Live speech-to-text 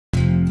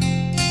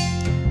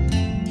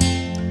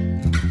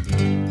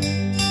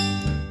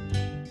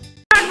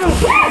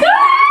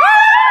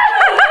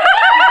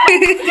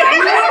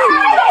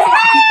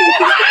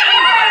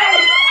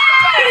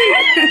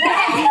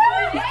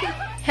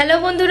Hello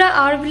বন্ধুরা,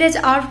 our village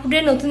hour ফুডে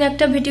নতুন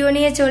একটা ভিডিও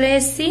নিয়ে চলে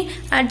এসেছি।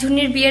 আর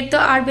ঝুনির বিয়ের তো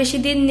আর বেশি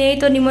দিন নেই,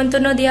 তো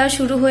নিমন্ত্রণ দেওয়া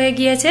শুরু হয়ে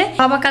গিয়েছে।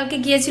 বাবা কালকে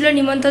গিয়েছিল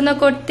নিমন্ত্রণ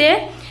করতে,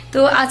 তো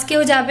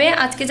আজকেও যাবে।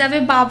 আজকে যাবে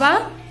বাবা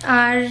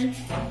আর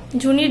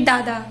ঝুনির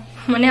দাদা,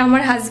 মানে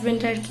আমার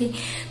হাজবেন্ড আর কি।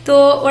 তো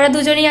ওরা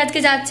দুজনেই আজকে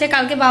যাচ্ছে।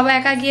 কালকে বাবা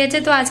একা গিয়েছে,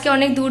 তো আজকে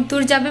অনেক দূর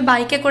দূর যাবে,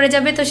 বাইকে করে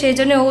যাবে, তো সেই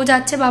জন্য ও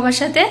যাচ্ছে বাবার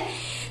সাথে।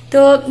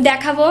 তো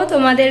দেখাবো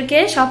তোমাদেরকে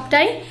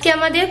সবটাই।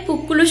 আমাদের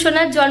পুকুলু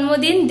সোনার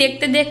জন্মদিন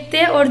দেখতে দেখতে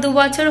ওর 2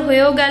 বছর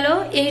হয়েও গেল।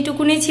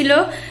 এইটুকুনি ছিল,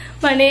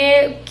 মানে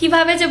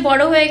কিভাবে যে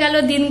বড় হয়ে গেল,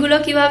 দিনগুলো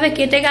কিভাবে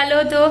কেটে গেল।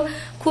 তো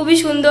খুবই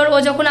সুন্দর। ও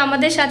যখন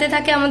আমাদের সাথে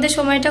থাকে আমাদের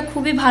সময়টা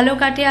খুবই ভালো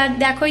কাটে। আর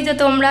দেখোই যে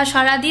তোমরা,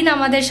 সারাদিন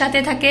আমাদের সাথে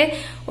থাকে।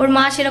 ওর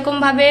মা সেরকম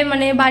ভাবে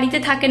মানে বাড়িতে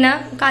থাকে না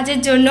কাজের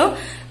জন্য,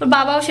 ওর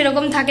বাবাও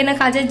সেরকম থাকে না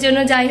কাজের জন্য।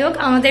 যাই হোক,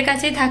 আমাদের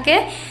কাছেই থাকে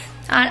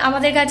আর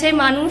আমাদের কাছে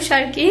মানুষ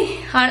আর কি।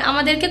 আর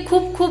আমাদেরকে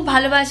খুব খুব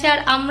ভালোবাসে আর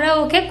আমরা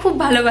ওকে খুব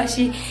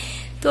ভালোবাসি।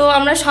 তো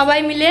আমরা সবাই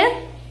মিলে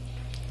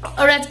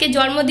ওর আজকে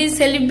জন্মদিন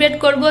সেলিব্রেট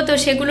করব, তো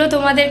সেগুলো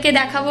তোমাদেরকে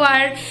দেখাবো।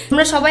 আর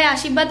তোমরা সবাই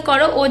আশীর্বাদ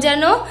করো ও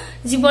যেন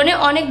জীবনে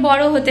অনেক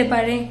বড় হতে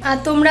পারে। আর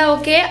তোমরা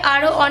ওকে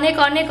আরো অনেক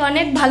অনেক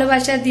অনেক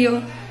ভালোবাসা দিও।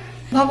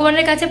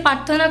 ভগবানের কাছে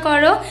প্রার্থনা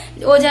করো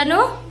ও যেন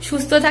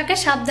সুস্থ থাকে,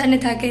 সাবধানে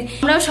থাকে।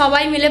 আমরাও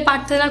সবাই মিলে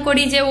প্রার্থনা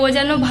করি যে ও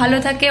যেন ভালো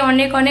থাকে,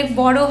 অনেক অনেক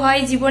বড়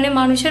হয়, জীবনে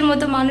মানুষের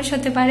মতো মানুষ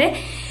হতে পারে।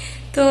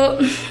 তো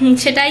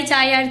সেটাই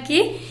চাই আর কি।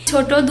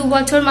 ছোট 2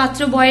 বছর মাত্র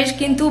বয়স,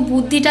 কিন্তু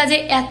বুদ্ধিটা যে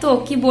এত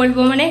কি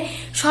বলবো, মানে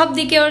সব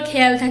দিকে ওর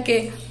খেয়াল থাকে,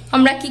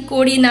 আমরা কি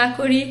করি না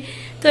করি।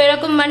 তো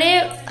এরকম মানে,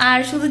 আর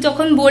শুধু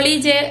যখন বলি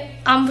যে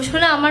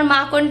শোনা আমার মা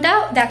কোনটা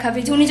দেখাবে,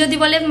 ঝুনি যদি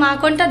বলে মা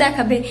কোনটা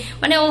দেখাবে,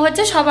 মানে ও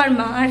হচ্ছে সবার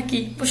মা আর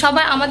কি।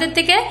 সবার আমাদের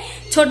থেকে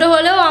ছোট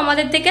হলেও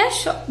আমাদের থেকে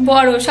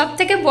বড়, সব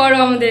থেকে বড়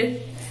আমাদের।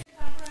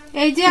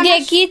 এই যে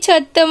দেখি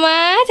ছোট্ট মা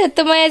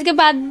আজকে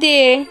বার্থডে,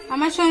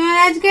 আমার সোনার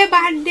আজকে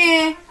বার্থডে।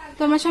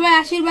 তোমরা সবাই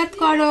আশীর্বাদ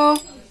করো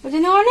ও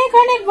যেন অনেক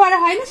অনেক বড়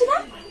হয়। না শোনা,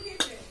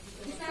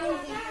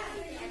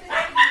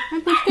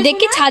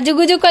 দেখি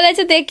সাজুগুজু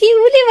করেছে, দেখি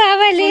বলি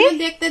বাবালে।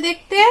 দেখতে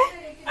দেখতে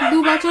 2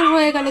 বছর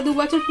হয়ে গেল, 2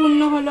 বছর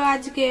পূর্ণ হলো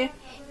আজকে।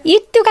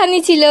 একটুখানি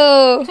ছিল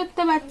ছোট্ট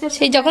বাচ্চা,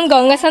 সেই যখন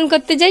গঙ্গা স্নান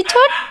করতে যাই,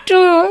 ছোট্ট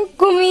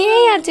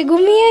ঘুমিয়েই আছে।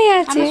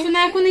 আমার সোনা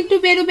এখন একটু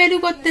বেরু বেরু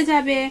করতে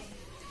যাবে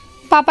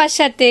পাপার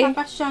সাথে,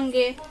 পাপার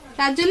সঙ্গে,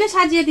 তার জন্য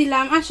সাজিয়ে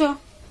দিলাম। আসো।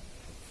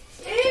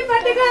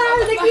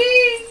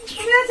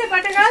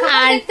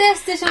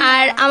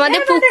 আর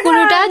আমাদের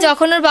পুকুরটা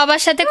যখন ওর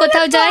বাবার সাথে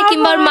কোথাও যায়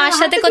কিংবা ওর মার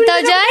সাথে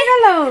কোথাও যায়,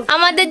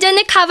 আমাদের জন্য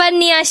খাবার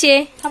নিয়ে আসে।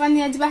 খাবার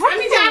নিয়ে আসবে।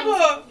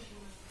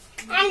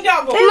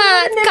 মা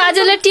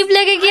কাজলের টিপ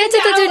লেগে গিয়েছে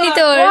তো জুনি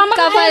তোর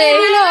কপালে,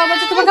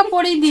 তোমাকে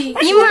পরিয়ে দিই।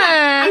 মা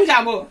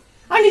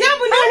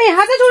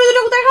হাতে চুড়ি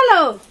দুটো কোথায় গেল?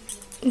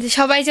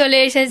 সবাই চলে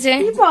এসেছে।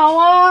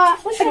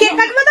 কেক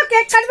কাটবে তো,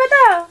 কেক কাটবে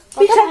তো।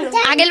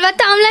 আগের বার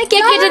তো আমরা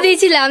কেক কেটে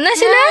দিয়েছিলাম না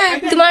শোনা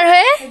তোমার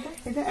হয়ে।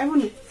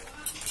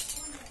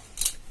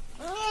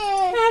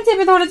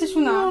 চেপে ধরেছে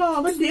শোনা,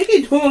 দেখি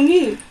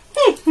ঢঙ্গি।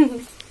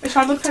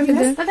 শরবত খাবি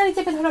না? তাড়াতাড়ি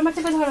চেপে ধরো, আমার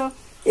চেপে ধরো।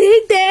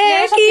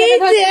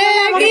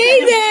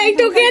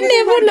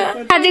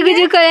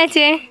 সাজুগুজু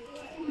করেছে,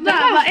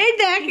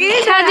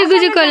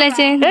 সাজুগুজু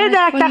করেছে।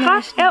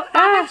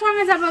 আমার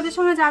সঙ্গে যাবে, ওদের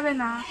সঙ্গে যাবে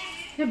না।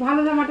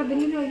 ভালো জামাটা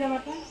দিলি, ওই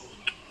জামাটা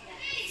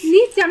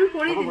নিচে আমি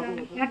পরে দিলাম।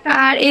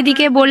 আর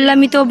এদিকে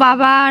বললামই তো,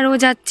 বাবা আর ও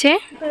যাচ্ছে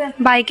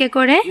বাইকে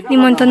করে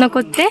নিমন্ত্রণ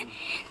করতে।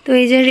 তো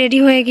এই যে রেডি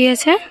হয়ে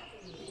গিয়েছে।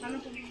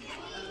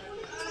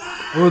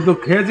 ও তো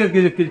খেয়েছে,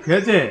 কিছু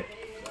খেয়েছে।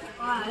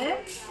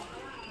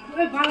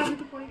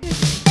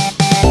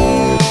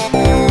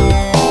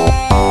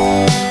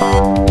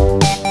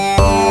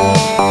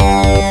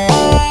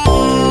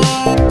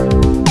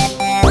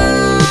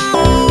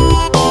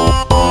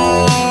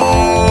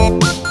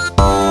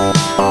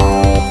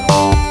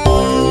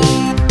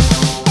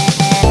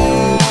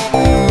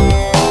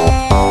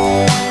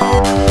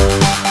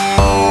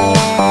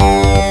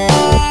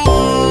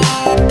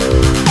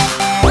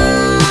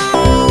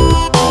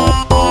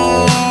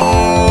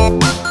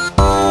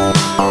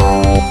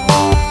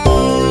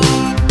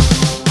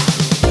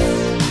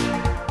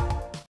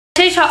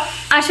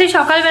 আসলে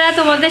সকালবেলা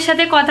তোমাদের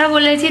সাথে কথা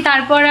বলেছি,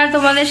 তারপর আর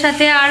তোমাদের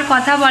সাথে আর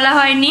কথা বলা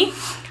হয়নি।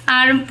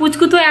 আর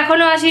পুচকু তো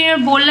এখনো আসেনি,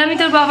 বললামই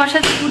তোর বাবার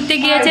সাথে ঘুরতে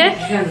গিয়েছে,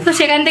 তো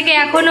সেখান থেকে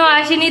এখনো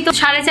আসেনি। তো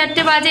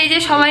 4:30 বাজে, এই যে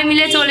সবাই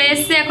মিলে চলে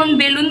এসছে এখন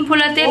বেলুন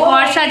ফোলাতে,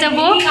 ঘর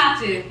সাজাবো।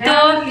 তো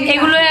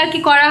এগুলো আর কি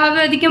করা হবে।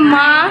 ওদিকে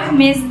মা,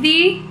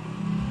 মেজদি,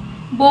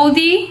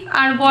 বৌদি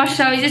আর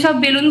বর্ষা, ওই যে সব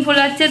বেলুন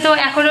ফোলাচ্ছে। তো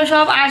এখনো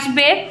সব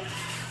আসবে,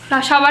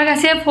 সবার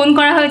কাছে ফোন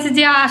করা হয়েছে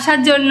যে আসার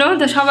জন্য।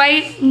 তো সবাই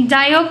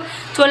যাই হোক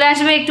চলে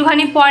আসবে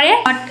একটুখানি পরে।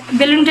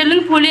 বেলুন টেলুন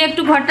ফুলিয়ে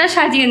একটু ঘরটা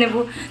সাজিয়ে নেব।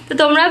 তো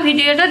তোমরা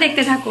ভিডিওটা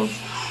দেখতে থাকো।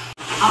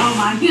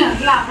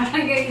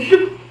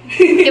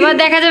 এবার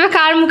দেখা যাবে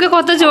কার মুখে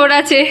কত জোর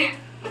আছে।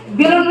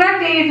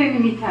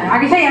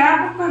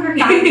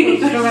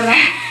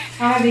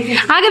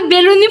 আগে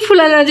বেলুনই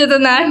ফুলানো যেত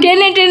না,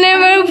 টেনে টেনে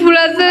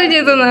ফুলাতে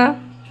যেত না।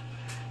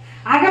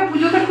 আগে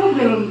পুজোতে খুব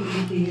বেলুন,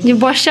 যে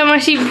বর্ষা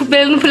মাসি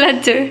বেলুন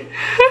ফুলাচ্ছে,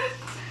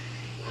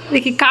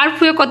 দেখি কার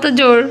ফুয়ে কত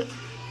জোর।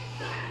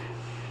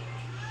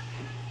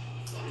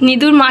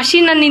 নিদুর মাসি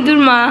না নিদুর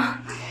মা?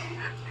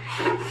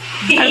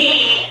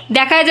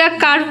 দেখা যাক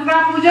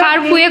কার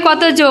পুয়ে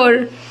কত জোর,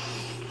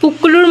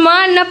 পুকুলুর মা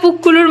না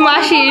পুকুলুর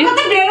মাসির।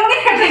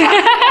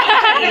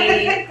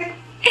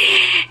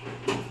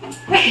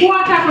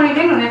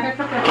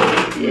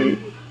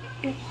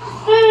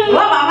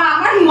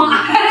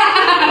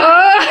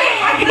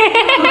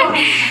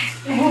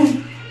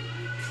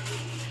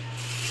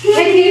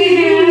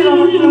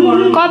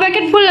 ক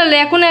প্যাকেট ফুলালে?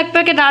 এখন 1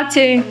 প্যাকেট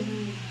আছে।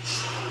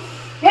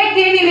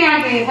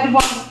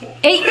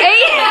 এই এই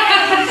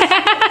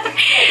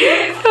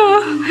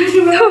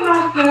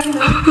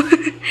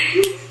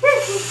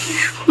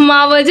মা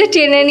বলছে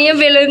টেনে নিয়ে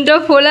বেলুনটা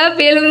ফোলা,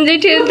 বেলুন যে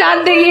টেনে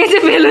টানতে গিয়েছে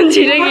বেলুন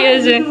ছিঁড়ে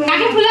গিয়েছে।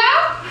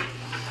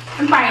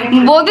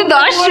 বৌদি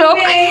দর্শক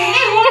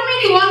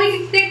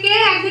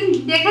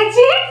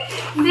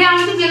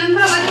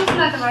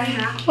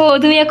ও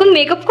তুমি এখন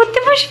মেকআপ করতে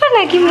বসবে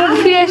নাকি? মুখ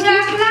ফিরে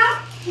আসলে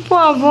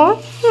বাবা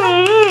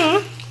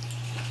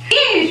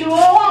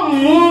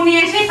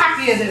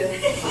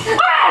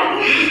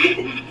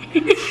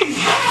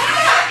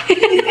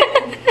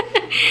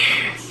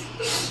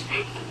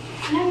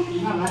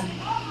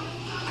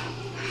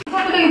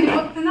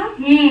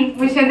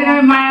সেদিন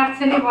আমি মায়ের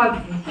ছেলে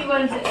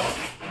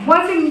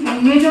বলছি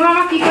মেজো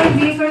মামা কি করে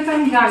বিয়ে করেছে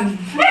আমি জানি।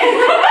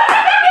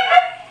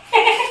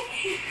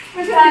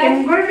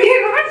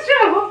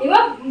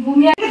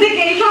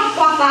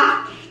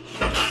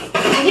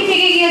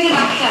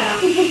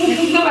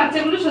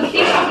 বাচ্চাগুলো সত্যি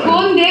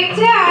ফোন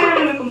দেখছে আর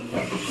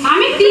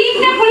আমি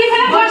 3টা ফুলি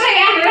ফেলা বসে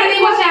একটা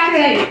নিয়ে বসে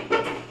আছে।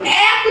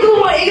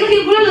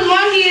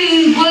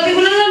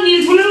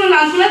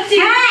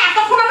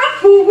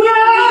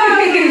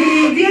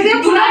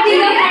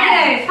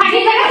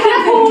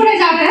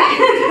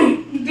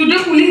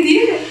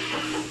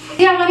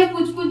 আমাদের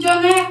কুচকুর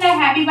জন্য একটা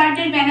হ্যাপি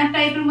বার্থডে ব্যানার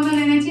টাইপের মতো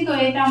এনেছি, তো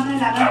এটা আমরা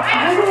লাগাবো।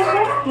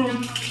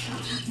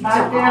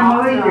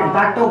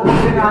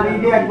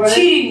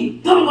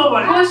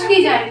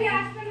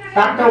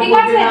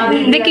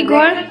 দেখি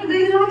ঘর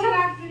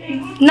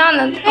না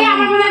না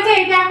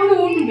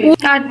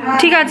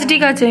ঠিক আছে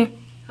ঠিক আছে,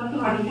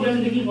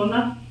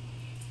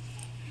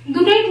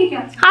 দুটোই ঠিক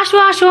আছে। আসো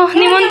আসো,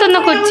 নিমন্ত্রণ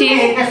করছি।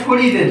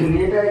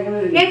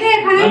 এটা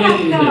এখানে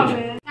রাখতে হবে।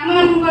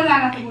 এমন করে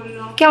লাগাতে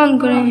বললো। কেমন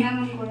করে?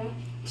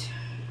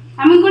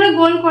 এমন করে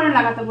গোল করে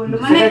লাগাতে বললো,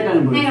 মানে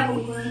এরকম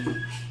করে।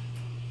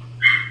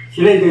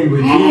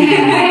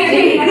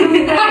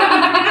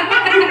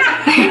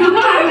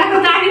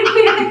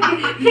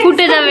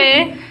 ফুটে যাবে।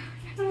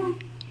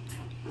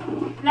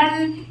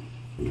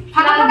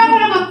 ফাঁকা ফাঁকা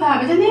করে করতে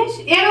হবে জানিস,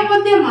 এর উপর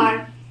দিয়ে মার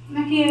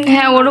নাকি?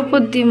 হ্যাঁ ওর উপর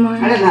দিয়ে মার।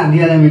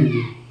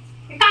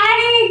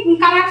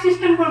 কালার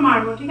সিস্টেম করে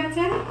মারবো, ঠিক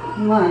আছে?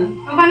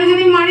 ওখানে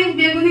যদি মারিস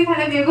বেগুনি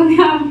খালে বেগুনি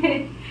হবে।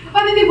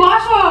 ওখানে যদি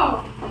বসো।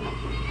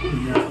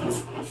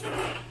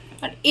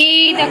 আর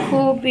এই দেখো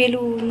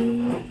বেলুন।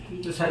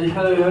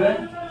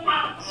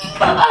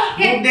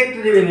 দেখতে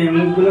দেবে না,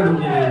 মুখগুলো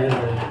ঢুকে যাবে।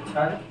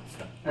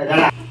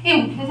 এই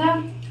উঠে যা।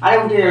 আরে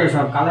উঠে যাবে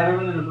সব, কালার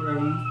হবে না পুরো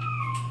এখন।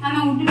 না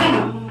উঠবে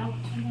না।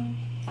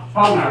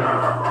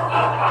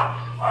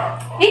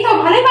 এই তো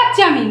ভালোই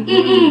পাচ্ছি আমি।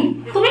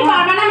 তুমি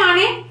পারবে না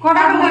মানে?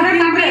 কটা করে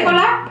কাটবে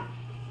কলা?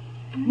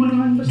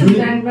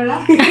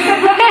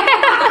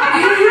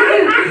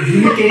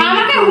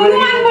 আমাকে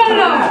হনুমান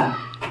বললো।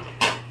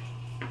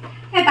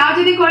 তাও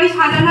যদি করি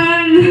সাজানোর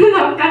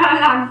দরকার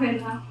লাগবে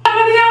না।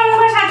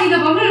 আমাকে সাজিয়ে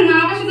দেবো,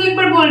 আমাকে শুধু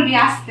একবার বলবি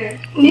আসতে।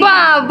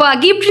 বাবা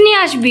গিফট নিয়ে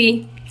আসবি।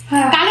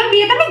 কারণ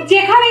বিয়েটা আমি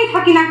যেখানেই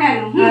থাকি না কেন,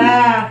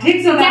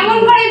 কেমন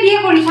করে বিয়ে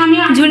করিস? আমি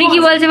ঝুনি কি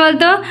বলছে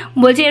বলতো?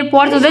 বলছে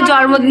এরপর তোদের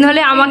জন্মদিন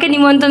হলে আমাকে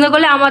নিমন্ত্রণ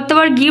করলে আমার তো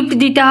আবার গিফট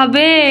দিতে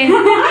হবে।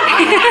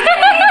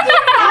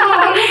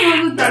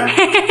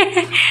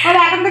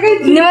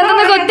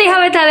 নিমন্ত্রণ করতেই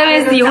হবে, তাহলে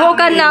বেশি হোক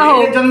আর না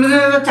হোক।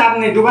 জন্মদিনের চাপ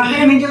নেই, দোকান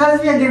থেকে নিয়ে চলে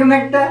আসবি, যে কোনো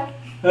একটা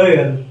হয়ে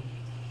গেল।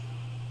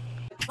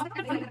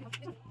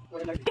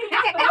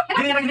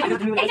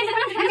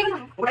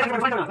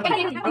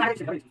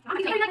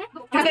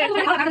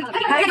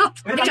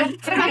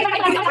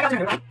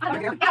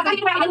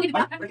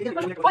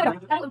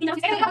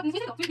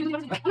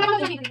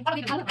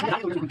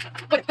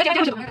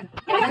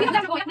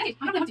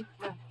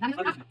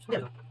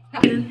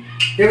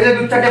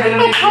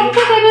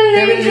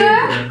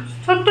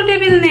 ছোট্ট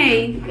টেবিল নেই,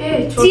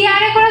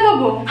 চেয়ারে করে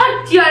দেবো।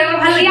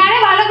 চেয়ারে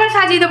ভালো করে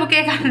সাজিয়ে দেবো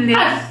কেক আনলে।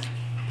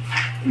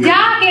 যা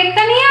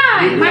কেকটা নিয়ে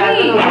আয়।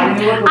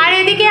 আর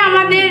এদিকে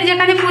আমাদের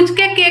যেখানে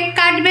পুচকে কেক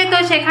কাটবে, তো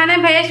সেখানে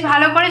বেশ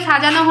ভালো করে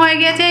সাজানো হয়ে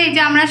গেছে। এই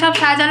যে আমরা সব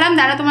সাজালাম,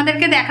 দাঁড়া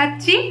তোমাদেরকে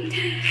দেখাচ্ছি।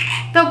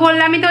 তো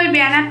বললামই তো ওই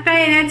ব্যানারটা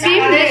এনেছি,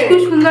 বেশ খুব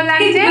সুন্দর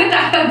লাগছে।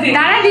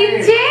 দাঁড়া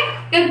দিচ্ছি।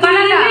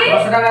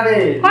 900 টাকা দে।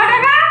 কত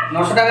টাকা?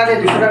 900 টাকা দে,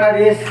 200 টাকা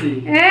দিয়েছি।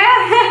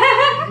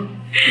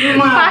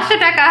 500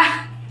 টাকা।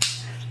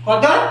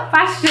 কত?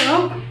 500।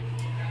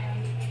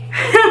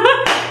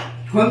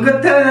 ফোন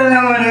করতে হবে না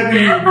আমার এখন।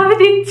 আমি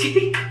দিচ্ছি।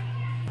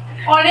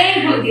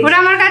 ওরা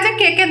আমার কাছে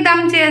কেকের দাম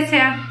চেয়েছে,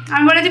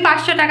 আমি বলেছি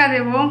 500 টাকা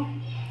দেবো।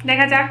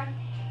 দেখা যাক।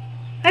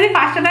 আরে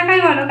 500 টাকাই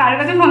বলো, কারোর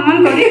কাছে ফোন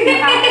করি।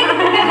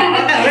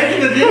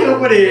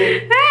 উপরে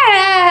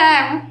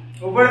হ্যাঁ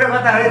উপরে তো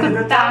কথা হয়েছে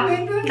তো চাপ নেই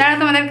তো। দাঁড়া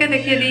তোমাদেরকে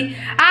দেখিয়ে দিই।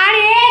 আর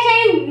এ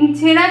সেই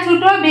ছেঁড়া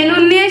ছোট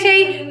বেলুন নিয়ে সেই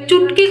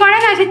চুটকি করে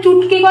না, সেই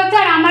চুটকি করছে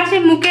আর আমার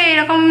সেই মুখে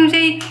এরকম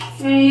সেই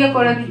ইয়ে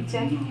করে দিচ্ছে।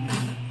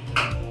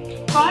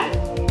 কর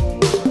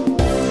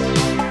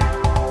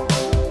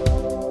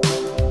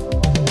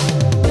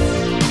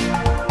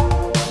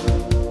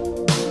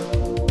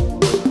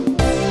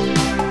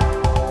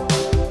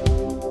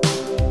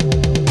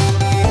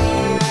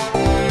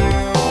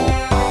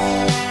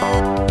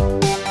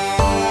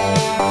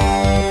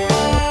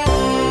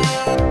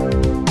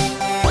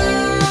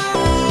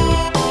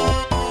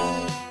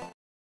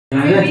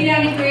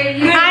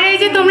আর এই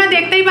যে তোমরা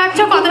দেখতেই পাচ্ছ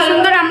কত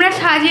সুন্দর আমরা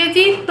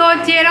সাজিয়েছি। তো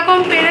যেরকম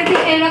পেরেছি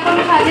এরকম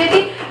সাজিয়েছি।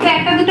 তো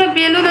একটা দুটো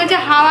বেলুন হয়েছে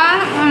হাওয়া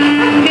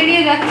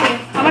বেরিয়ে যাচ্ছে,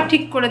 আবার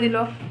ঠিক করে দিল।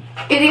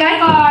 এদিকে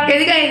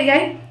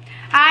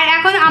আর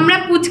এখন আমরা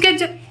পুচকে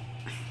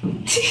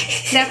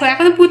দেখো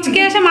এখন পুচকে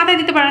এসে মাথায়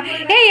দিতে পারে।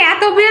 এই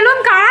এত বেলুন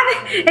কারা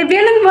এই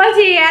বেলুন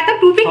বলছি এত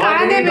টুপি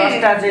কারা দেবে?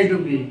 10টা আছে এই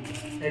টুপি।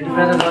 এই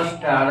টুপিটা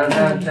 10টা আর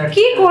এটা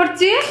কি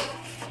করছিস?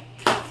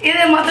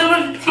 এদের মাথার উপর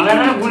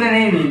আমরা গুনে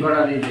নেইনি করা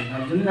দিতে।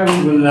 তার জন্য আমি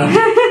বললাম।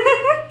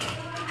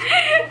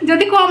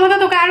 যদি কম হতো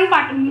তোকে আরো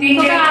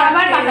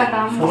আবার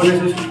পাঠাতাম। সকলে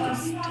সুস্থ।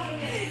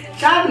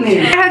 চাপ নেই।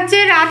 হচ্ছে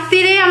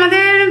রাত্রিরে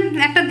আমাদের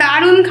একটা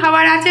দারুণ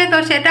খাবার আছে, তো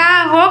সেটা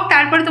হোক,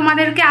 তারপরে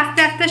তোমাদেরকে আস্তে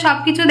আস্তে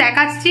সবকিছু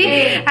দেখাচ্ছি।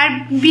 আর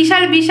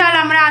বিশাল বিশাল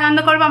আমরা আনন্দ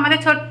করবো। আমাদের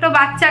ছোট্ট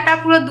বাচ্চাটা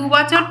পুরো 2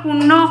 বছর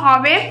পূর্ণ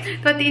হবে,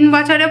 তো 3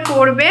 বছরে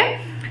পড়বে।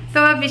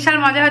 তো বিশাল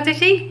মজা হচ্ছে।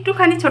 সেই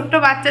একটুখানি ছোট্ট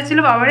বাচ্চা ছিল,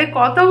 বাবারে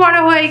কত বড়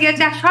হয়ে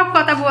গেছে আর সব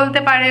কথা বলতে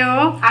পারে ও।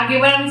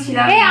 আগেবার আমি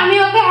ছিলাম, এই আমি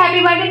ওকে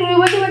হ্যাপি বার্থডে তুমি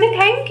বলছি, বলছি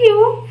থ্যাংক ইউ।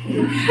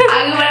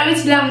 আগেবার আমি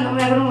ছিলাম না,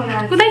 আমার এখনো মনে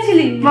আছে। কোথায়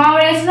ছিলি? মামা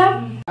বাড়ি ছিলাম।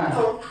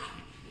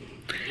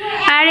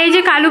 আর এই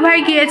যে কালু ভাই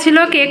গিয়েছিল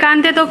কেক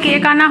আনতে, তো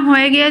কেক আনা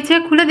হয়ে গিয়েছে,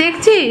 খুলে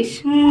দেখছিস?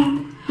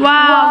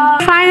 ওয়াও,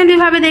 ফাইনালি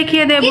ভাবে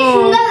দেখিয়ে দেব।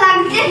 সুন্দর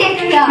লাগছে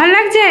কেকটা। ভালো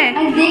লাগছে?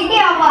 দেখে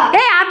আবার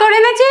এই আতর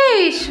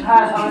এনেছিস?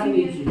 হ্যাঁ সবাই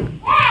দিয়েছি।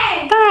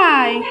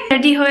 তাই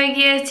রেডি হয়ে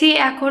গিয়েছি,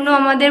 এখনো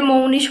আমাদের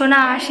মৌনি সোনা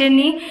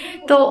আসেনি,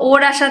 তো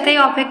ওর আসাতেই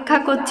অপেক্ষা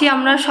করছি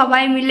আমরা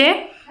সবাই মিলে।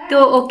 তো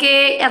ওকে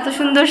এত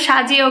সুন্দর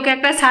সাজিয়ে ওকে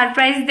একটা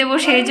সারপ্রাইজ দেবো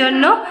সেই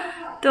জন্য।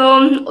 তো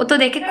ও তো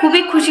দেখে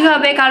খুবই খুশি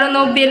হবে, কারণ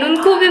ও বেলুন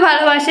খুবই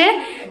ভালোবাসে।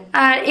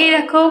 আর এই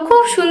দেখো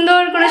খুব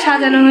সুন্দর করে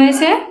সাজানো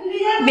হয়েছে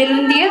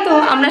বেলুন দিয়ে, তো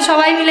আমরা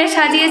সবাই মিলে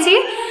সাজিয়েছি।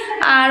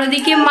 আর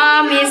ওদিকে মা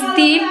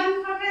মেজদি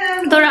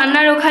তো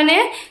রান্নার ওখানে,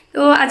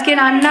 তো আজকে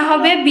রান্না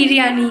হবে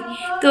বিরিয়ানি,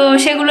 তো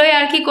সেগুলোই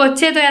আর কি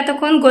করছে। তো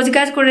এতক্ষণ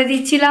গোছগাছ করে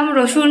দিচ্ছিলাম,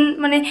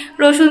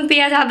 রসুন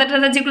পেঁয়াজ আদা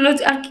টাদা যেগুলো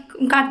আর কি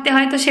কাটতে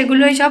হয়, তো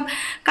সেগুলোই সব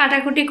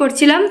কাটাকুটি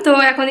করছিলাম। তো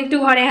এখন একটু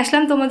ঘরে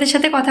আসলাম তোমাদের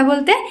সাথে কথা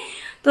বলতে,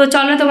 তো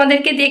চলো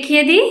তোমাদেরকে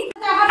দেখিয়ে দিই।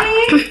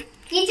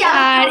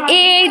 আর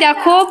এই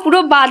দেখো পুরো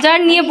বাজার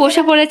নিয়ে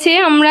বসে পড়েছে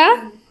আমরা।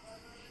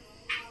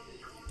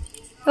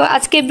 তো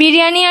আজকে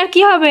বিরিয়ানি আর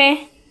কি হবে?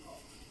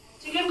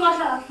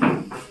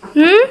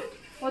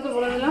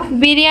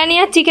 বিরিয়ানি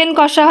আর চিকেন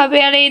কষা হবে।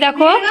 আর এই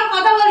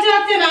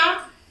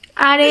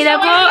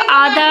দেখো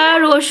আদা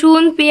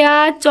রসুন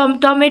পেঁয়াজ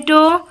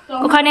টমেটো,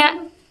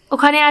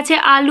 ওখানে আছে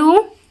আলু,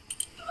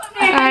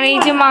 আর এই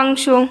যে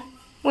মাংস,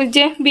 ওই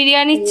যে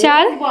বিরিয়ানির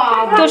চাল।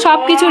 তো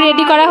সবকিছু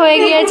রেডি করা হয়ে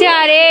গিয়েছে।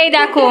 আর এই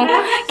দেখো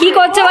কি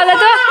করছে বলো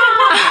তো,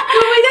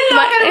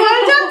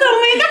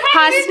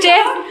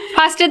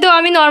 ফার্স্টে তো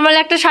আমি নর্মাল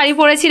একটা শাড়ি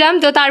পরেছিলাম,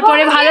 তো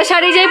তারপরে ভালো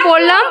শাড়ি যেই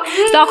পরলাম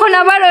তখন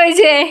আবার ওই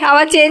যে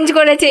আবার চেঞ্জ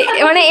করেছে,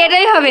 মানে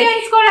এটাই হবে।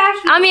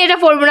 আমি এটা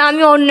পরবো না,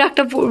 আমি অন্য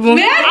একটা পরবো।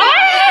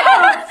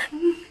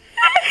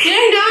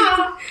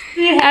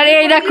 আর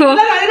এই দেখো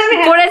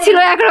পরেছিল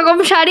একরকম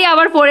শাড়ি,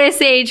 আবার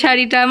পরেছে এই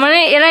শাড়িটা, মানে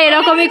এরা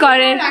এরকমই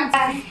করে।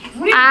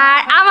 আর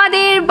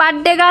আমাদের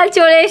বার্থডে গার্ল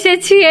চলে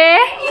এসেছে।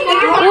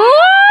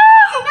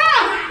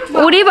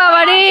 উড়ি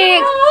বাবারে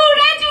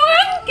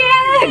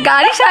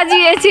গাড়ি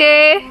সাজিয়েছে।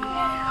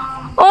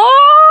 ও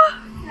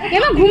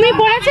ঘুমিয়ে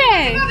পড়েছে,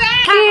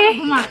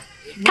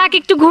 থাক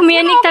একটু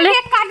ঘুমিয়ে নিক, তাহলে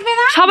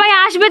সবাই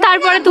আসবে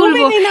তারপরে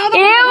তুলবো।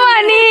 এ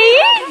মানে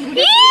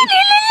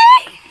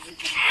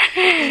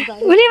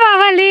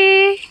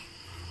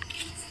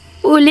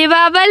উলি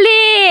বাবালে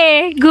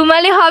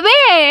ঘুমালে হবে।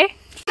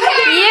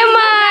 এ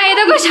মা এ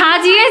দেখো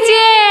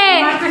সাজিয়েছে,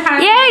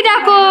 এই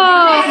দেখো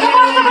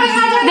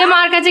দে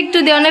মার কাছে একটু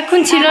দে,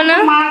 অনেকক্ষণ ছিল না।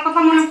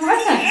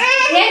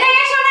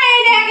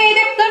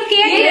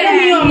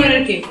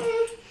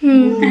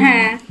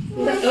 হ্যাঁ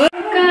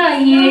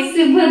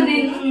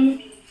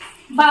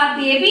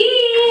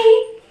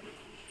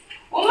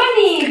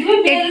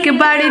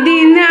একবারে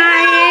দিন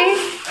আয়ে।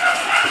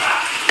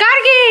 কার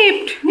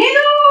গিফট?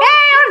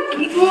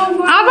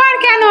 আবার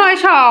কেন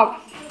এসব?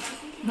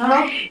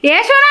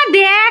 এসো না,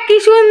 দেখ কি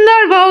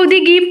সুন্দর বৌদি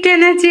গিফট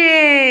এনেছে।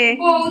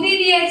 বৌদি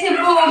দিয়েছে।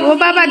 ও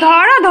বাবা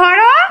ধরো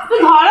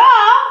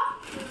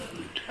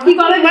কি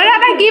করে বলো,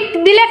 আবার গিফট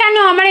দিলে কেন?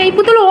 আমার এই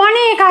পুতুল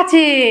অনেক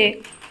আছে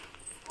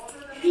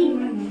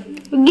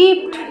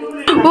গিফট।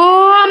 ও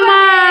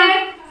আমার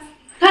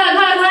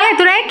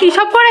তোরা কি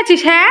সব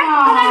করেছিস? হ্যাঁ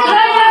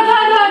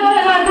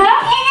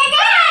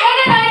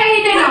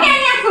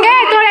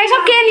তোরা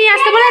এইসব কে নিয়ে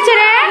আসতে বলেছে রে?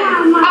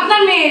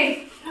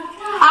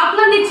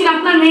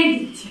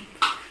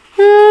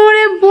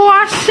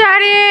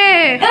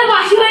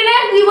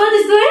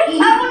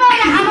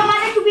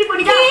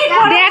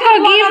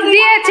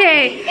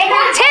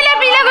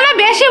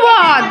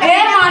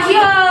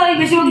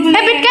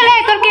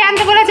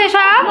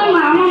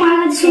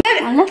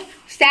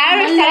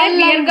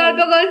 বিয়ের গল্প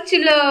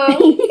করছিল।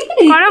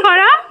 করো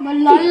করো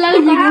লাল লাল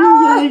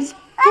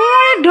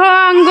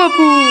ঢং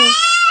গপু।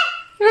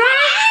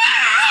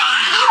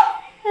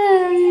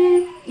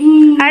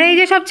 আর এই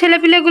যে সব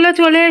ছেলেপিলে গুলো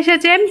চলে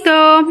এসেছে, তো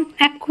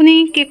এক্ষুনি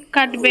কেক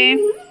কাটবে।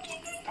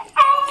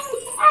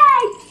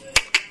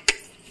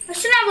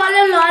 শোনা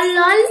বলো লল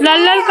লল লাল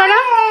লাল করো।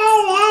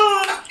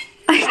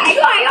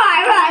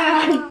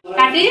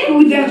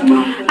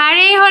 আর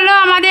এই হলো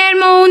আমাদের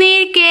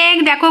মৌনির কেক,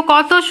 দেখো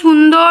কত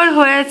সুন্দর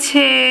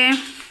হয়েছে।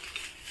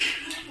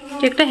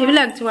 কেকটা হেভি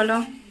লাগছে বলো।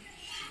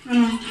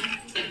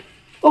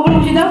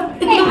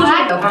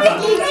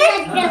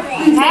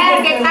 হ্যাঁ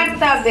কেক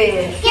কাটতে হবে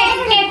কেক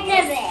কাটতে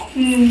হবে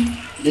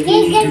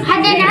কেক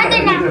হাতে না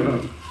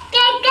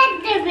কেক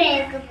কাটতে হবে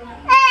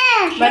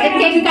বলে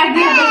কেক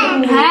কাটতে হবে।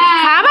 হ্যাঁ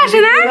খাবা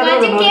শোনা,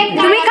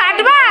 তুমি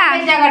কাটবা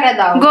জায়গাটা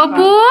দাও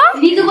গপু।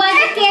 নিতু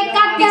বলে কেক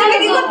কাটতে হবে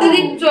কি করতে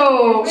দিচ্ছ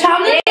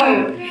সামনে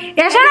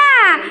এসো না,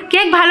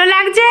 কেক ভালো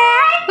লাগছে।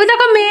 ওই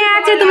দেখো মেয়ে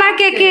আছে তোমার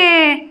কেকে।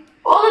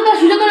 ও তো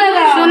সুযোগ করে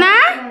দাও শোনা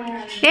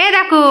এ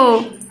দেখো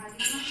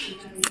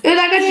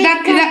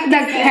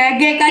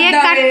কেক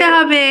কাটতে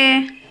হবে।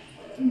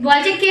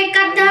 বলছে কেক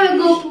কাটতে হবে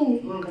গপু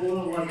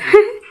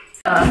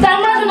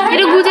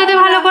একটু গুজাতে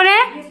ভালো করে।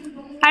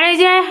 আর এই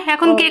যে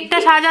এখন কেকটা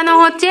সাজানো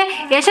হচ্ছে।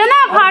 এসো না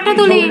ফটো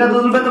তুলি।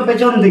 তুলবে তো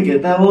পেছন দিকে,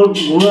 তা ওর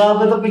ঘোরা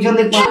হবে তো পিছন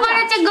দিকে।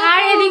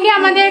 আর এদিকে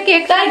আমাদের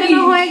কেকটা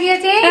সাজানো হয়ে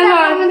গিয়েছে। এই দেখো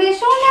আমাদের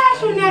সোনা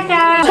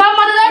সোনাটা সব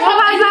মত দাও সব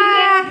আসবে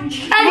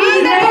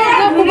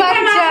গপু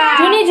বাচ্চা।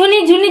 ঝুনি ঝুনি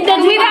ঝুনিটা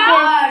ঝুনি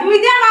তুই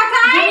যা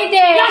মাথায়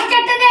ঝুনিতে লাস্ট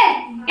কাটতে দে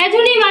এ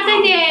ঝুনি মাথায়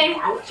দে।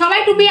 সবাই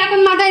টুপি এখন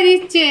মাথায়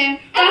দিচ্ছে।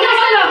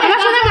 আমার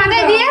সোনা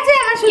মাথায় দিয়েছে।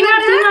 আমার সোনা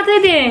তুই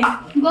মাথায় দে।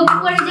 গপু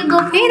করেছে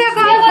গপু এই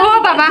দেখো। ও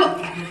বাবা,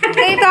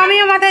 এই তো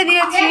আমিও মাথায়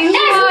দিয়েছি।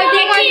 কি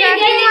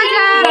মজা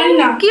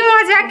কি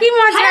মজা কি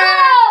মজা।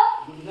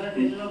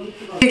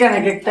 ঠিক আছে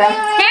কেকটা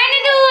হ্যাঁ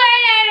নিদু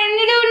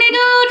নিদু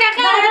নিদু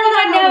টাকা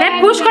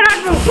পুশ করো।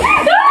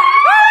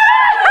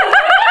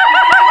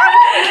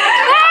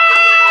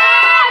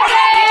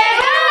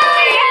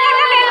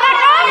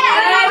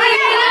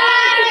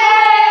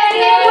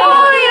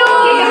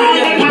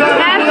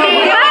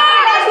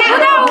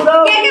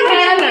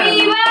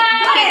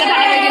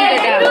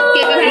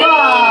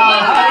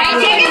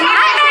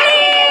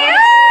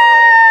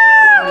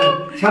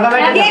 সাদা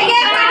ব্যাটা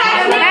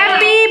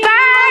happy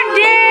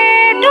birthday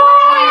to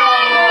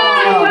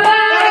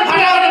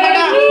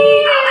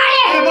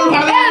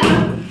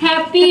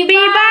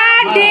happy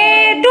birthday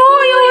to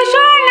you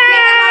সোনা।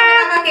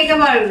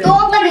 তো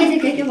করেছে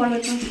কেটে বলো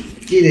তো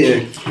কি রে?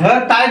 হ্যাঁ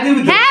তাই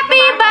দিবি তো।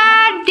 হ্যাপি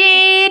বার্থডে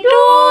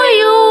টু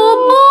ইউ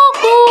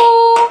বুকু।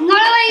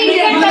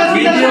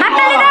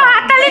 হাততালি দাও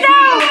হাততালি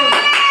দাও।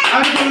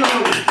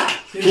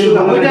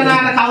 ওইটা না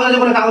না কাগজ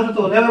করে কাগজ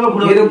তো রে বাবা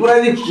ঘুরে। এর উপরে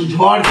দি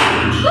ঝড়।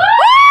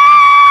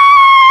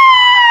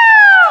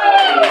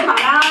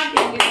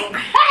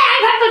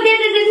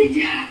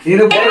 এর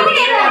উপরে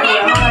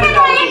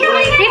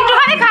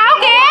একটুখানি খাও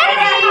কে।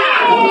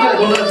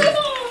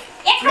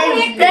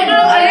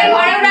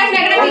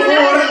 ঝড় দিছে।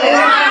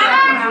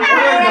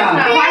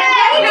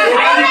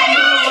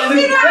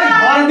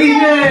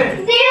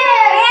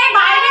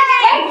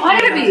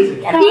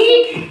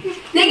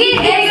 দেখি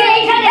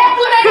এইখানে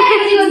পুরো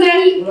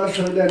পুরো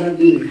শরীরে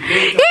এনার্জি।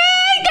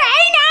 এই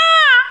দেই না।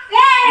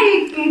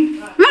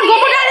 আমার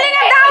গপু ডার্লিং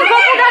এর দাও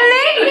গপু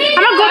ডার্লিং।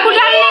 আমার গপু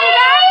ডার্লিং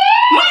দাও।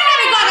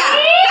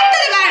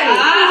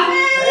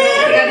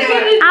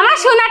 আমার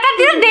সোনাটা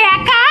দিল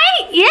দেখাই।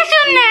 এ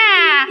সোনা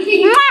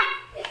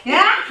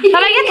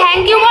সবাইকে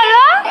থ্যাংক ইউ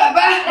বলো।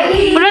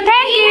 বলো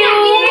থ্যাংক ইউ।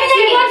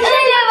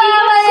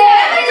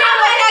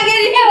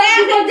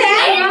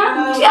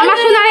 আমার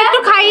সোনার একটু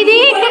খাইয়ে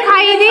দিই একটু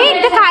খাইয়ে দিই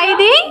একটু খাইয়ে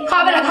দিই।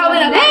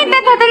 এই তো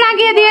তোতে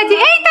লাগিয়ে দিয়েছি।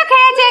 এই তো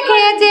খেয়েছে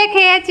খেয়েছে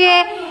খেয়েছে।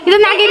 এটা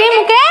লাগিয়ে দিই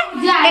মুখে।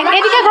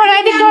 এদিকে ঘোরো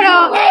এদিকে ঘোরো।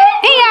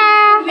 এইয়া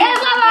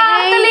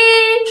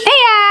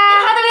এইয়া।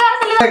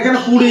 এখানে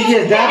পুড়ে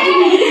গিয়ে দেখ।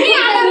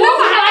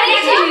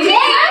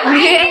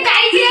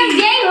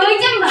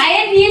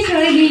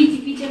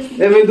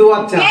 এ মৃদু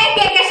বাচ্চা।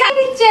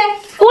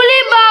 উলি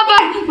বাবা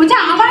বুঝা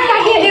আবার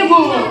লাগিয়ে দেবো।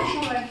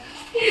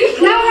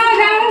 নাও নাও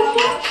নাও।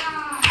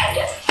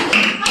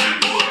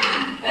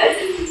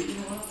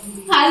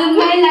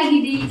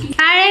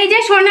 আর এই যে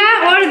সোনা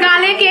ওর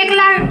গালে কেক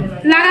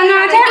লাগানো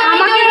আছে,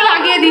 আমাকে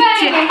লাগিয়ে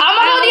দিচ্ছে।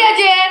 আমারও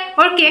দিয়েছে।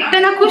 ওর কেকটা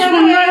না খুব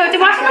সুন্দর হয়েছে।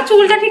 বাস না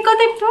চুলটা ঠিক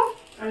করতে একটু।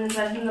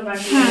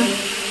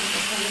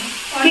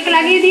 কেক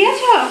লাগিয়ে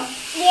দিয়েছো?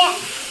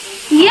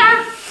 ইয়া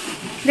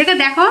দেখো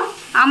দেখো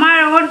আমার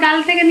ওর গাল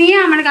থেকে নিয়ে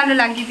আমার গালে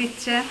লাগিয়ে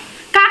দিচ্ছে।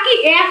 কাকি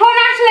এখন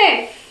আসলে?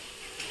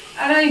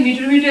 আরে ওই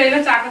মিঠুর মিঠু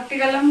এবার চা করতে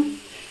গেলাম।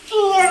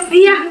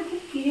 ইয়া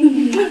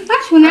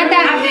সোনাটা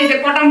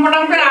পটাম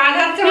পটাম করে আওয়াজ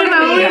হচ্ছে।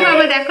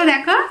 বাবা দেখো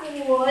দেখো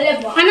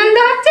আনন্দ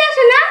হচ্ছে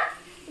সোনা।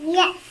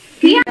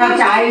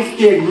 চাইল্ড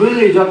কেক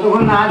বুঝলি,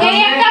 যতক্ষণ না এই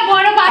একটা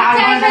বড়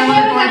বাচ্চা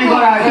তৈরি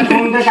করা এটা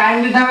জমতে টাইম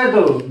দিতে হবে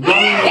তো।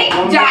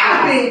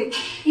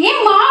 এ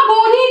মা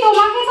বৌদি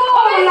তোমাকে তো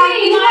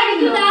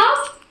দাও।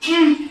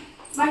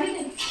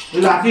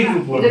 যদি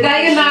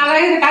না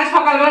লাগে কাল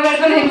সকালবেলা বের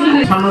করে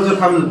সামনে তো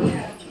খাবে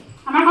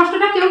আমার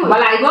কষ্টটা কেউ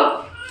বল আইগো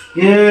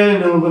এ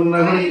নমন না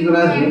করে কি করে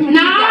আসবে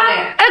না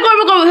এই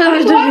করব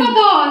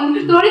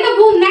তোরই তো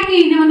বুম নাকি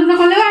নিমন্ত্রণ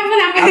করলে আসবে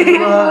না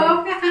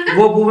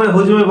वो बुमे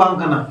हुजुमे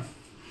बांकाना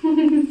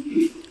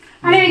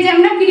আরে এই যে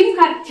আমরা ক্রিম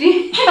খাচ্ছি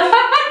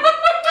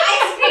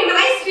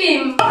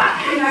আইসক্রিম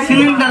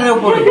সিলিন্ডারের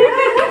উপরে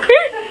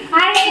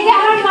আর এই যে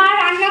আমার মা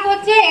রান্না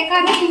করছে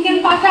এখানে চিকেন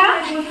কষা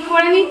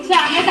করে নিচ্ছে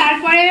আগে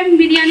তারপরে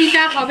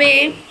বিরিয়ানিটা হবে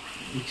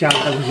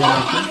চালটা ভেজে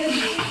আছে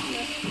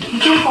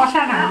চিকেন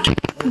কষা না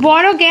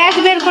বড় গ্যাস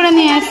বের করে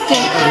নিয়ে আসছে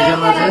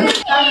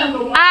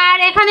আর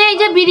এখানে এই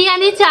যে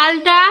বিরিয়ানি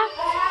চালটা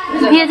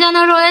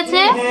ভেজানো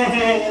রয়েছে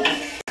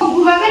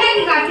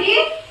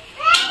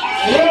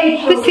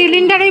তুই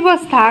সিলিন্ডারেই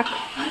বস থাক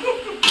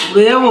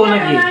উড়ে যাবো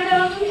নাকি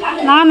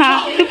না না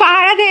তুই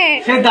পাহারা দে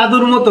সেই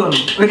দাদুর মতন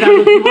ওই দাদু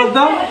কি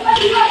বলতো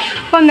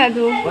কোন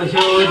দাদু ওই সে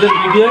ওইদের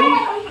ভিডিও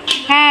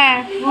হ্যাঁ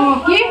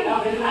কি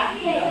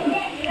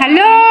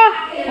হ্যালো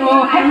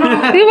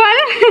তুই বল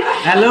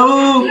হ্যালো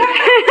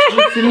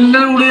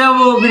সিলিন্ডার উড়ে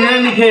যাবো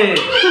বিরিয়ানি খেয়ে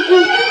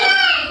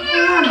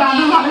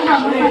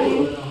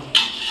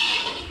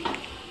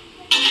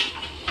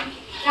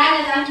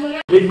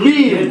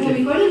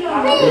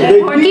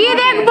কি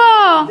দেখবো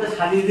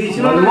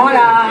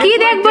কি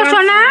দেখবো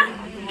সোনা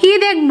কি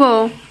দেখবো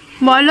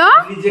বলো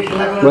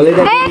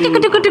এই টুকু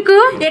টুকু টুকু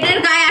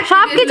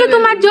সবকিছু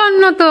তোমার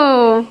জন্য তো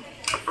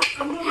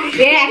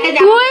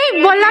তুই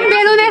বললাম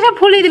বেলুন এসে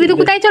ফুলিয়ে দিবি তুই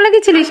কোথায় চলে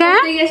গেছিলিস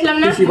হ্যাঁ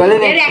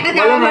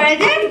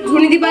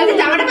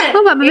ও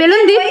বাবা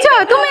বেলুন দিচ্ছ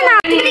তুমি না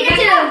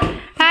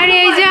আর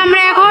এই যে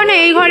আমরা এখন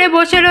এই ঘরে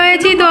বসে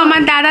রয়েছি তো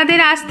আমার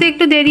দাদাদের আসতে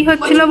একটু দেরি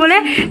হচ্ছিল বলে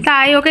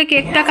তাই ওকে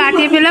কেকটা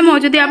কাটিয়ে ফেলাম ও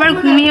যদি আবার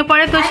ঘুমিয়ে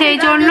পড়ে তো সেই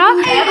জন্য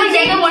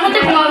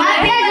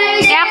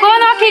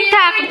এখনো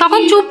ঠিকঠাক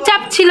তখন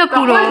চুপচাপ ছিল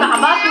পুরো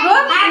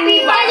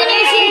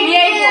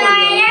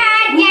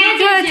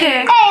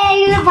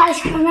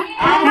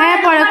হ্যাঁ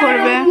পরে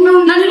করবে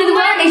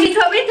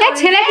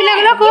ছেলে পিলে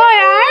গুলো কই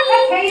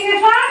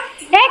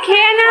আর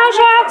খেয়ে নাও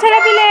সব ছেলে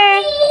পিলে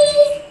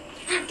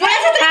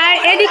আর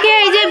এদিকে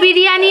এই যে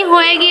বিরিয়ানি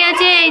হয়ে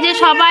গিয়েছে এই যে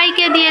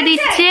সবাইকে দিয়ে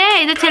দিচ্ছে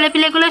এই যে ছেলে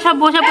পিলে গুলো সব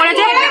বসে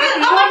পড়েছে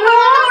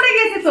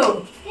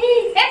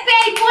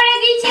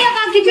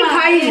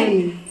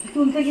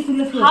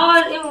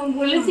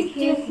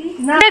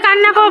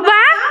কান্না করবা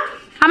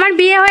আমার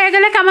বিয়ে হয়ে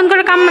গেলে কেমন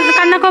করে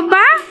কান্না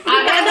করবা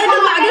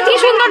কি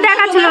সুন্দর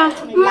দেখাচ্ছিল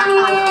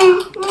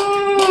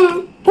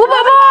ও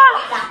বাবা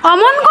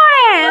অমন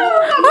করে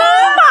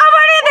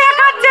বাবারে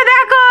দেখাচ্ছে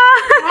দেখো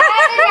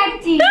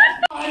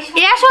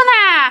এসো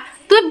না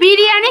তুই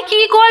বিরিয়ানি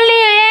কি করলি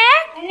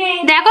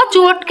দেখো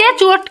চটকে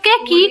চটকে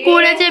কি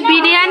করেছে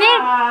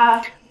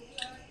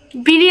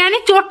বিরিয়ানি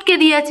চটকে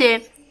দিয়েছে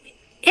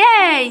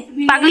এই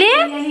পাগলি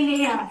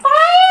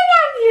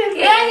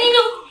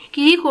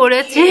কি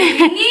করেছে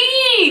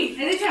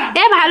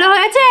এ ভালো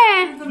হয়েছে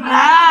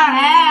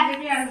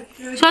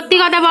সত্যি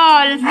কথা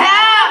বল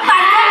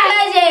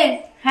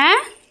হ্যাঁ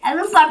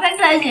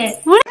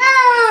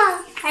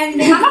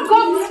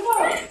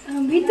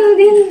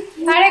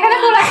আর এখানে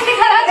তোলাশি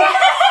খেলা আছে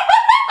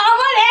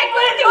আমার এক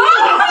করে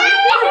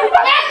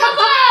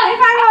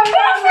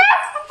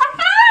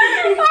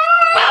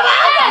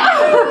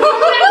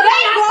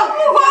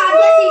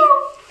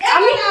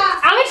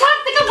আমি সব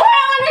থেকে বড়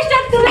মানুষটা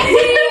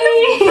তুলেছি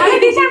আমি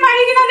দিশার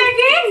পারি কিনা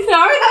দেখি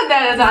আমি তো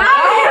দাদা না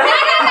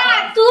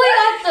তুই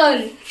তোল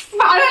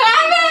ভালো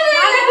লাগে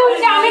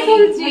আমি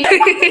তুলছি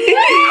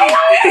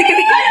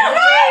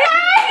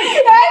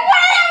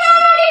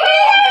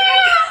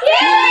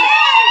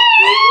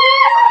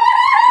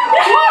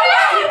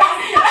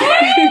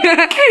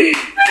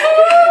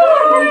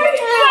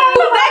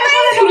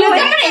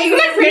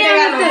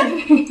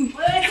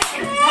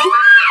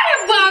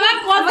বাবা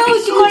কত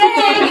উঁচু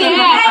করেছে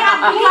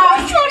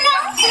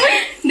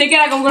দেখে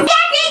এরকম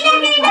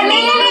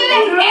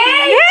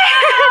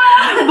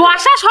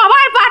বসা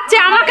সবাই পাচ্ছে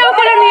আমাকেও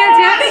করে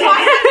নিয়েছে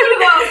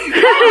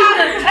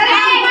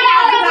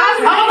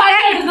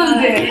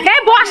এই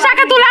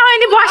বর্ষাকে তোলা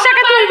হয়নি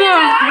বর্ষাকে তুলবো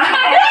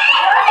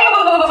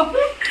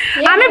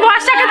আমি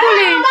বর্ষাকে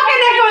তুলি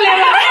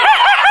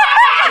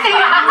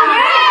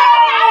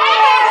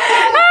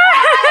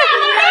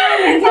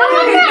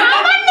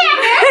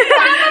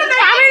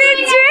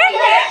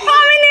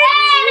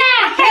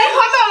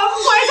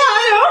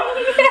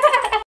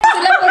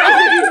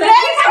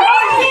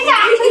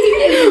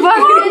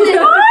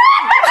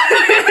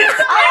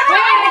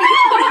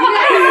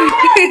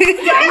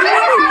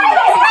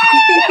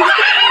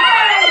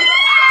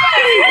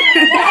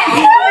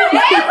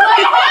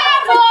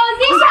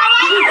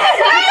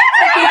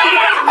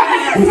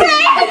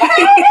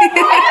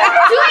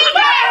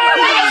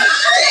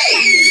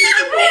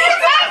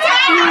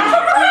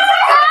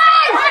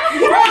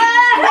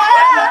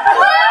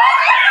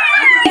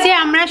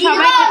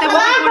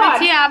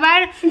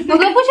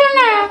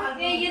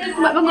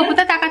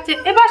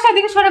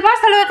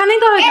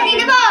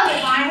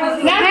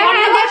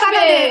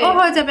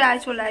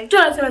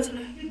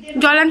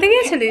জল আনতে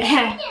গিয়েছিলি?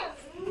 হ্যাঁ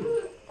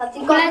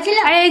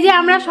আর এই যে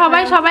আমরা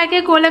সবাই সবাইকে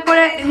কোলে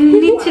করে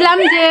নিচ্ছিলাম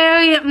যে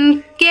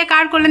কে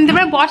কার কোলে নিতে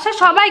পারে। বর্ষা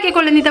সবাইকে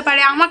কোলে নিতে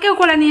পারে, আমাকেও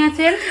কোলে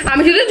নিয়েছেন।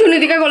 আমি শুধু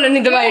ঝুনিদিকে কোলে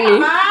নিতে পারিনি।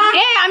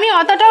 আমি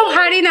অতটাও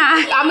ভারী না।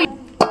 আমি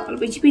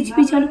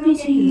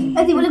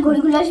বলে ঘড়ি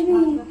খুলে আসবি,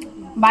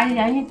 বাড়ি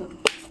যাইনি তো।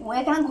 ও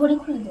এখানে ঘড়ি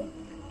খুলে দে।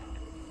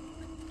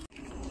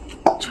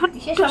 ছোট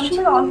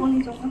অল্প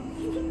নিয়ে যাবো।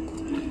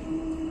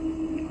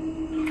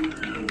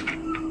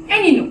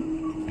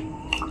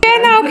 খেয়ে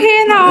নাও,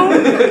 খেয়ে নাও।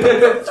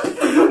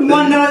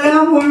 মনে হলে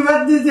না মুভি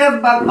বাদ দিয়েছে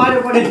বাড়ি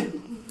পড়ে।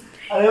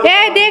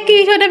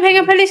 দেখিস ওটা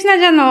ভেঙে ফেলিস না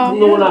যেন।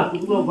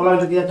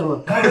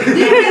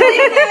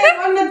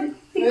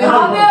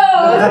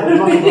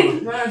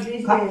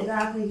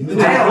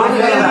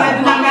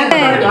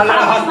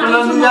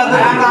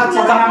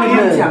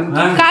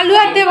 কালু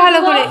আর দে ভালো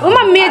করে। ও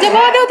মা মেজো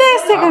বাবাটাও তো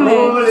এসছে এখানে।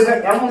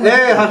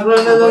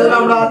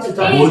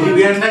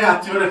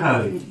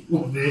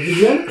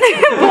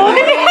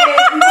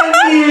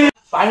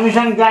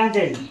 Permission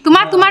granted.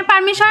 তোমার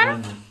পারমিশন?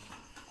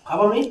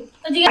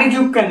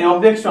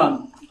 অবজেকশন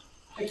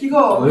কি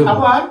গো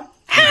খাবার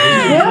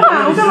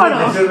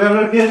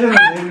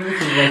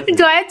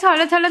জয়ের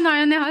ছলে ছলে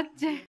নয়নে হচ্ছে।